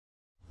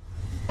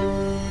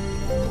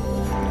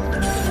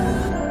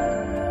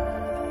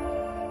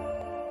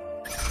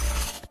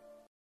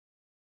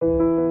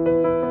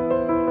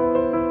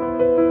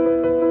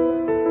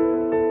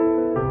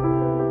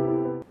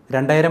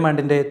2000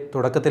 ആണ്ടിൻ്റെ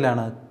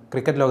തുടക്കത്തിലാണ്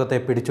cricket ലോകത്തെ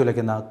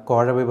പിടിച്ചുലയ്ക്കുന്ന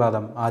കോഴ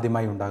വിവാദം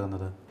ആദ്യമായി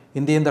ഉണ്ടാകുന്നത്.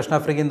 ഇന്ത്യയും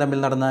ദക്ഷിണാഫ്രിക്കയും തമ്മിൽ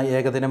നടന്ന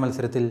ഏകദിന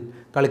മത്സരത്തിൽ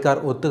കളിക്കാർ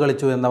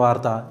ഒത്തുകളിച്ചു എന്ന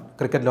വാർത്ത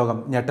ക്രിക്കറ്റ് ലോകം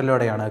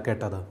ഞെട്ടലോടെയാണ്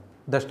കേട്ടത്.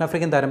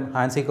 ദക്ഷിണാഫ്രിക്കൻ താരം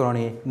ഹാൻസി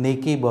ക്രോണിയെ,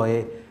 നീക്കി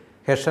ബോയെ,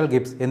 ഹെർഷൽ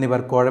ഗിബ്സ് എന്നിവർ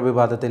കോഴ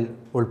വിവാദത്തിൽ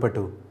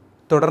ഉൾപ്പെട്ടു.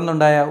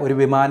 തുടർന്നുണ്ടായ ഒരു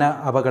വിമാന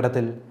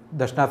അപകടത്തിൽ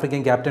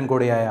ദക്ഷിണാഫ്രിക്കൻ ക്യാപ്റ്റൻ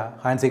കൂടിയായ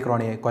ഹാൻസി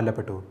ക്രോണിയെ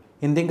കൊല്ലപ്പെട്ടു.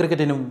 ഇന്ത്യൻ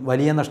ക്രിക്കറ്റിനും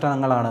വലിയ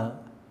നഷ്ടങ്ങളാണ്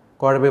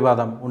കോഴ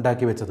വിവാദം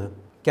ഉണ്ടാക്കി വെച്ചത്.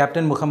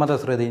 ക്യാപ്റ്റൻ മുഹമ്മദ്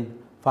അസ്റുദ്ദീൻ,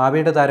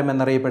 ഭാവിയുടെ താരം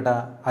എന്നറിയപ്പെട്ട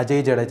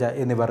അജയ് ജഡേജ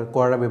എന്നിവർ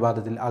കോഴ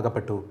വിവാദത്തിൽ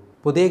അകപ്പെട്ടു.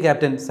 പുതിയ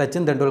ക്യാപ്റ്റൻ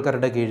സച്ചിൻ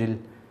തെണ്ടുൽക്കറുടെ കീഴിൽ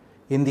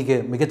ഇന്ത്യക്ക്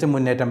മികച്ച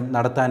മുന്നേറ്റം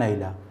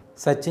നടത്താനായില്ല.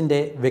 സച്ചിൻ്റെ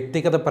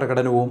വ്യക്തിഗത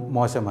പ്രകടനവും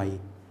മോശമായി.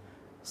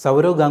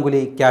 സൗരവ്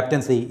ഗാംഗുലി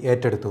ക്യാപ്റ്റൻസി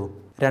ഏറ്റെടുത്തു.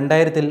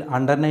 2000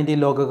 അണ്ടർ-19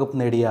 ലോകകപ്പ്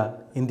നേടിയ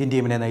ഇന്ത്യൻ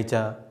ടീമിനെ നയിച്ച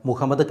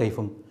മുഹമ്മദ്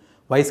കൈഫും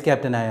വൈസ്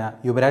ക്യാപ്റ്റനായ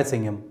യുവരാജ്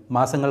സിംഗും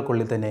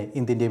മാസങ്ങൾക്കുള്ളിൽ തന്നെ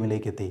ഇന്ത്യൻ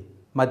ടീമിലേക്ക് എത്തി.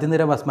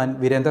 മധ്യനിര ബാറ്റ്സ്മാൻ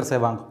വീരേന്ദർ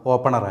സെവാഗ്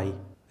ഓപ്പണറായി.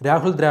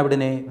 രാഹുൽ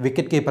ദ്രാവിഡിനെ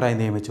വിക്കറ്റ് കീപ്പറായി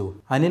നിയമിച്ചു.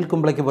 അനിൽ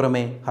കുംബ്ലയ്ക്ക്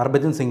പുറമെ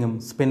ഹർഭജൻ സിംഗും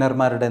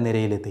സ്പിന്നർമാരുടെ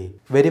നിരയിലെത്തി.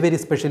 വെരി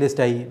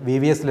സ്പെഷ്യലിസ്റ്റായി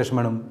VVS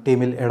ലക്ഷ്മണും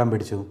ടീമിൽ ഇടം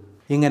പിടിച്ചു.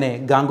 ഇങ്ങനെ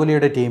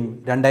ഗാംഗുലിയുടെ ടീം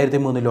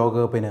 2003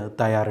 ലോകകപ്പിന്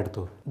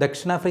തയ്യാറെടുത്തു.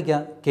 ദക്ഷിണാഫ്രിക്ക,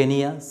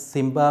 കെനിയ,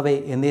 സിംബാബ്വെ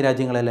എന്നീ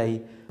രാജ്യങ്ങളിലായി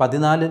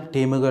 14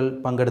 ടീമുകൾ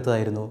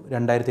പങ്കെടുത്തതായിരുന്നു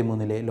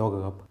 2003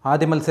 ലോകകപ്പ്.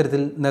 ആദ്യ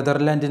മത്സരത്തിൽ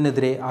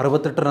നെതർലാൻഡിനെതിരെ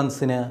 68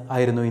 റൺസിന്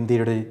ആയിരുന്നു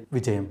ഇന്ത്യയുടെ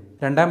വിജയം.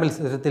 രണ്ടാം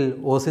മത്സരത്തിൽ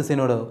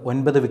ഓസീസിനോട്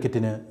 9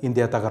 വിക്കറ്റിന്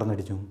ഇന്ത്യ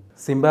തകർന്നടിച്ചു.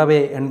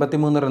 സിംബാബ്വെയെ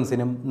 83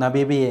 റൺസിനും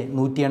നമീബിയയെ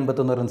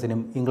 181 റൺസിനും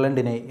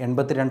ഇംഗ്ലണ്ടിനെ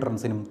 82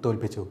 റൺസിനും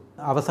തോൽപ്പിച്ചു.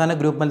 അവസാന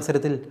ഗ്രൂപ്പ്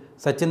മത്സരത്തിൽ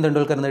സച്ചിൻ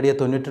തെണ്ടുൽക്കർ നേടിയ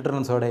 98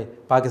 റൺസോടെ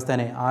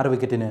പാകിസ്ഥാനെ 6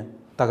 വിക്കറ്റിന്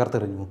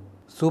തകർത്തെറിഞ്ഞു.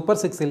 സൂപ്പർ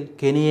 6-ൽ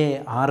കെനിയയെ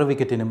 6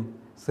 വിക്കറ്റിനും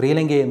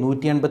ശ്രീലങ്കയെ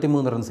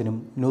 183 റൺസിനും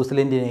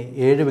ന്യൂസിലൻഡിനെ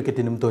 7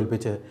 വിക്കറ്റിനും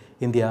തോൽപ്പിച്ച്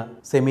ഇന്ത്യ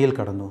സെമിയിൽ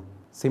കടന്നു.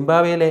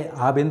 സിംബാബ്വെയിലെ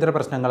ആഭ്യന്തര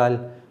പ്രശ്നങ്ങളാൽ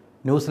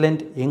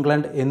ന്യൂസിലൻഡ്,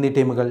 ഇംഗ്ലണ്ട് എന്നീ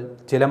ടീമുകൾ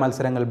ചില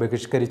മത്സരങ്ങൾ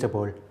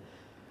ബഹിഷ്കരിച്ചപ്പോൾ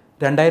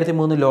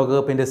 2003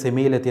 ലോകകപ്പിൻ്റെ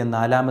സെമിയിലെത്തിയ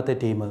 4ാമത്തെ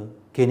ടീം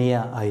കെനിയ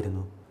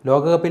ആയിരുന്നു.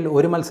 ലോകകപ്പിൽ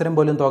ഒരു മത്സരം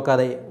പോലും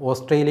തോക്കാതെ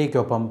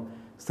ഓസ്ട്രേലിയയ്ക്കൊപ്പം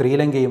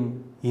ശ്രീലങ്കയും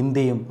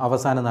ഇന്ത്യയും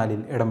അവസാന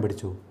 4-ൽ ഇടം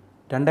പിടിച്ചു.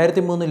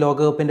 2003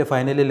 ലോകകപ്പിൻ്റെ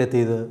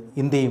ഫൈനലിലെത്തിയത്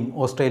ഇന്ത്യയും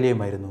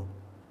ഓസ്ട്രേലിയയുമായിരുന്നു.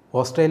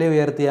 ഓസ്ട്രേലിയ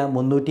ഉയർത്തിയ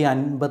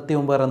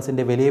 359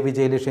 റൺസിൻ്റെ വലിയ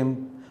വിജയലക്ഷ്യം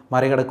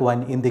മറികടക്കുവാൻ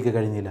ഇന്ത്യക്ക്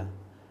കഴിഞ്ഞില്ല.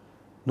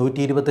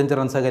 125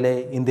 റൺസ് അകലെ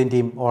ഇന്ത്യൻ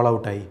ടീം ഓൾ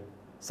ഔട്ടായി.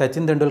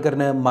 Sachin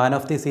തെണ്ടുൽക്കറിന് man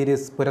of the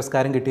series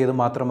പുരസ്കാരം കിട്ടിയത്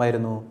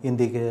മാത്രമായിരുന്നു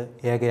ഇന്ത്യക്ക്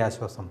ഏക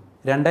ആശ്വാസം.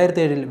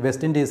 2007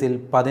 വെസ്റ്റ് ഇൻഡീസിൽ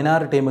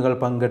 16 ടീമുകൾ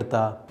പങ്കെടുത്ത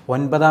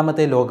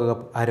 9ാമത്തെ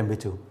ലോകകപ്പ്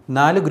ആരംഭിച്ചു.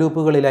 4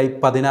 ഗ്രൂപ്പുകളിലായി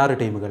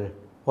 16 ടീമുകൾ.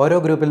 ഓരോ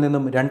ഗ്രൂപ്പിൽ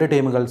നിന്നും 2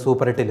 ടീമുകൾ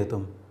സൂപ്പർ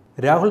 8-ലെത്തും.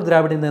 രാഹുൽ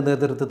ദ്രാവിഡിൻ്റെ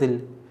നേതൃത്വത്തിൽ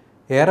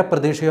ഏറെ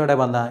പ്രതീക്ഷയോടെ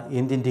വന്ന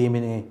ഇന്ത്യൻ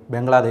ടീമിനെ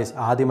ബംഗ്ലാദേശ്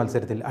ആദ്യ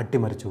മത്സരത്തിൽ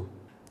അട്ടിമറിച്ചു.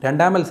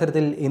 രണ്ടാം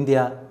മത്സരത്തിൽ ഇന്ത്യ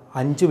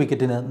 5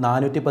 വിക്കറ്റിന്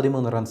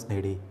 413 റൺസ്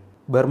നേടി.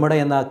 ബർമുഡ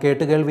എന്ന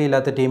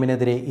കേട്ടുകേൾവിയില്ലാത്ത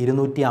ടീമിനെതിരെ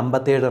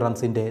 257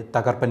 റൺസിൻ്റെ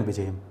തകർപ്പൻ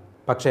വിജയം.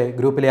 പക്ഷേ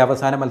ഗ്രൂപ്പിലെ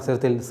അവസാന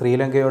മത്സരത്തിൽ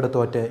ശ്രീലങ്കയോട്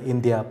തോറ്റ്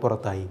ഇന്ത്യ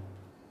പുറത്തായി.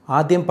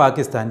 ആദ്യം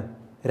പാകിസ്ഥാൻ,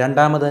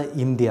 രണ്ടാമത്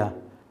ഇന്ത്യ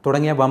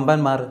തുടങ്ങിയ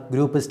വമ്പന്മാർ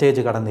ഗ്രൂപ്പ്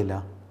സ്റ്റേജ് കടന്നില്ല.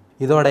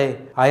 ഇതോടെ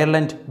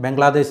അയർലൻഡ്,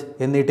 ബംഗ്ലാദേശ്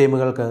എന്നീ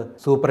ടീമുകൾക്ക്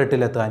സൂപ്പർ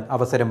 8-ലെത്താൻ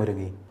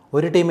അവസരമൊരുങ്ങി.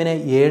 ഒരു ടീമിന്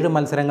 7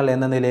 മത്സരങ്ങൾ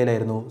എന്ന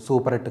നിലയിലായിരുന്നു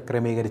സൂപ്പർ 8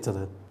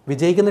 ക്രമീകരിച്ചത്.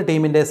 വിജയിക്കുന്ന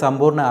ടീമിൻ്റെ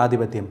സമ്പൂർണ്ണ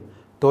ആധിപത്യം,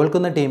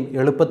 തോൽക്കുന്ന ടീം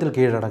എളുപ്പത്തിൽ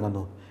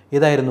കീഴടങ്ങുന്നു.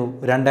 ഇതായിരുന്നു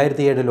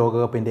 2007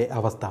 ലോകകപ്പിൻ്റെ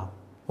അവസ്ഥ.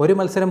 ഒരു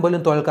മത്സരം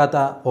പോലും തോൽക്കാത്ത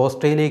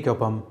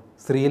ഓസ്ട്രേലിയയ്ക്കൊപ്പം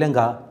ശ്രീലങ്ക,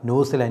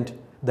 ന്യൂസിലൻഡ്,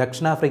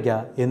 ദക്ഷിണാഫ്രിക്ക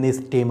എന്നീ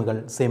ടീമുകൾ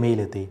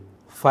സെമിയിലെത്തി.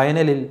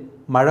 ഫൈനലിൽ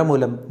മഴ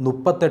മൂലം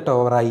 38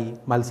 ഓവറായി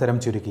മത്സരം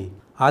ചുരുക്കി.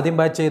 ആദ്യം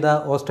ബാറ്റ് ചെയ്ത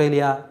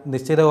ഓസ്ട്രേലിയ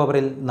നിശ്ചിത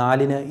ഓവറിൽ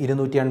 4-ന്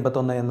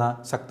 281 എന്ന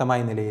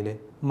ശക്തമായ നിലയിൽ.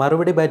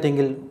 മറുപടി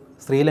ബാറ്റിങ്ങിൽ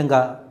ശ്രീലങ്ക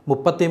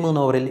 33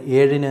 ഓവറിൽ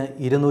 7-ന്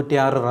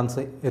 206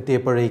 റൺസ്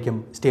എത്തിയപ്പോഴേക്കും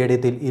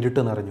സ്റ്റേഡിയത്തിൽ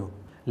ഇരുട്ട് നിറഞ്ഞു.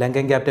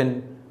 ലങ്കൻ ക്യാപ്റ്റൻ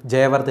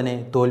ജയവർദ്ധനെ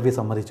തോൽവി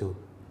സമ്മതിച്ചു.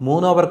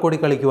 3 ഓവർ കൂടി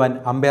കളിക്കുവാൻ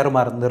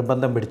അമ്പയർമാർ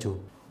നിർബന്ധം പിടിച്ചു.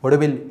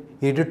 ഒടുവിൽ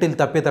ഇരുട്ടിൽ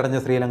തപ്പിത്തടഞ്ഞ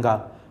ശ്രീലങ്ക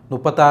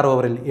 36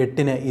 ഓവറിൽ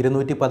 8-ന്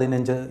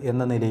 215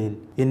 എന്ന നിലയിൽ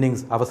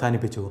ഇന്നിങ്സ്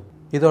അവസാനിപ്പിച്ചു.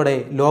 ഇതോടെ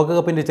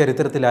ലോകകപ്പിൻ്റെ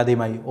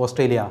ചരിത്രത്തിലാദ്യമായി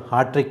ഓസ്ട്രേലിയ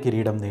ഹാട്രിക്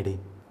കിരീടം നേടി.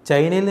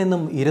 ചൈനയിൽ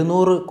നിന്നും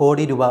 200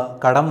 കോടി രൂപ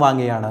കടം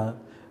വാങ്ങിയാണ്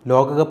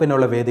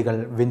ലോകകപ്പിനുള്ള വേദികൾ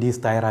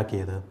വിൻഡീസ്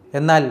തയ്യാറാക്കിയത്.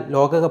 എന്നാൽ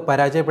ലോകകപ്പ്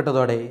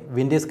പരാജയപ്പെട്ടതോടെ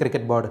വിൻഡീസ്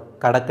ക്രിക്കറ്റ് ബോർഡ്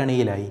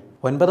കടക്കണിയിലായി.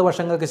 9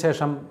 വർഷങ്ങൾക്ക്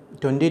ശേഷം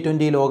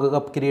 2020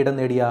 ലോകകപ്പ് കിരീടം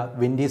നേടിയ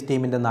വിൻഡീസ്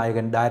ടീമിൻ്റെ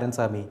നായകൻ ഡാരൻ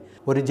സാമി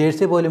ഒരു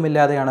ജേഴ്സി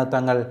പോലുമില്ലാതെയാണ്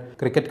തങ്ങൾ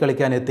ക്രിക്കറ്റ്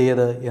കളിക്കാൻ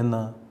എത്തിയത്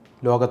എന്ന്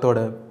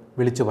ലോകത്തോട്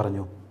വിളിച്ചു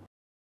പറഞ്ഞു.